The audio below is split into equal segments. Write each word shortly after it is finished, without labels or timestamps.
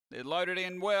They're loaded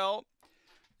in well.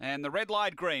 And the red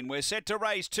light green. We're set to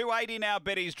race. 280 now,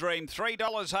 Betty's Dream. $3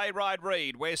 Hayride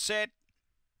Reed. We're set.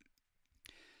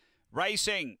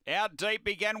 Racing. Out deep.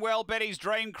 Began well. Betty's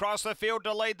Dream. Crossed the field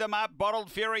to lead them up.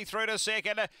 Bottled Fury through to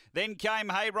second. Then came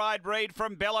Hayride Reed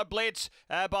from Bella Blitz.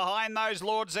 Behind those,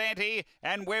 Lord's Ante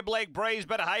and Webleg Breeze.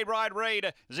 But Hayride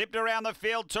Reed zipped around the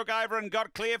field, took over and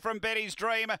got clear from Betty's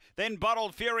Dream. Then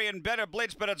Bottled Fury and Better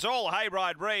Blitz. But it's all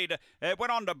Hayride Reed. It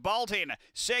went on to bolt in.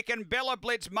 Second, Bella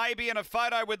Blitz maybe in a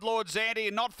photo with Lord's Ante.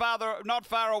 Not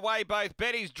far away, both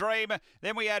Betty's Dream.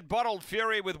 Then we had Bottled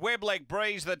Fury with Webleg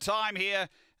Breeze. The time here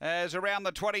is around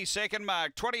the 22nd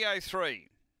mark, 20:03.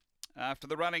 After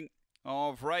the running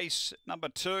of race number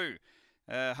 2,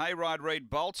 Hayride Reed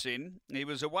bolts in. He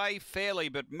was away fairly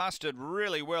but mustered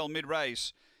really well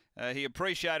mid-race. He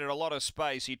appreciated a lot of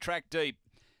space. He tracked deep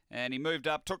and he moved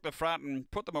up, took the front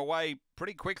and put them away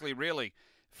pretty quickly, really.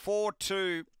 4,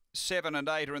 2, 7 and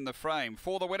 8 are in the frame.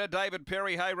 For the winner, David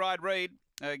Perry, Hayride Reed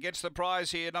gets the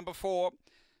prize here, number 4.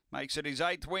 Makes it his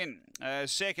 8th win.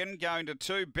 Second, going to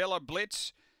 2, Bella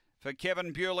Blitz for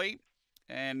Kevin Bewley.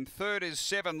 And third is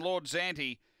 7, Lord's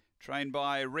Ante, trained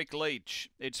by Rick Leach.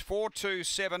 It's 4, 2,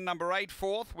 7, number 8,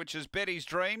 fourth, which is Betty's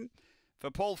Dream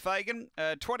for Paul Fagan.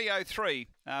 20:03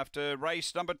 after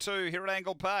race number 2 here at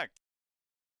Angle Park.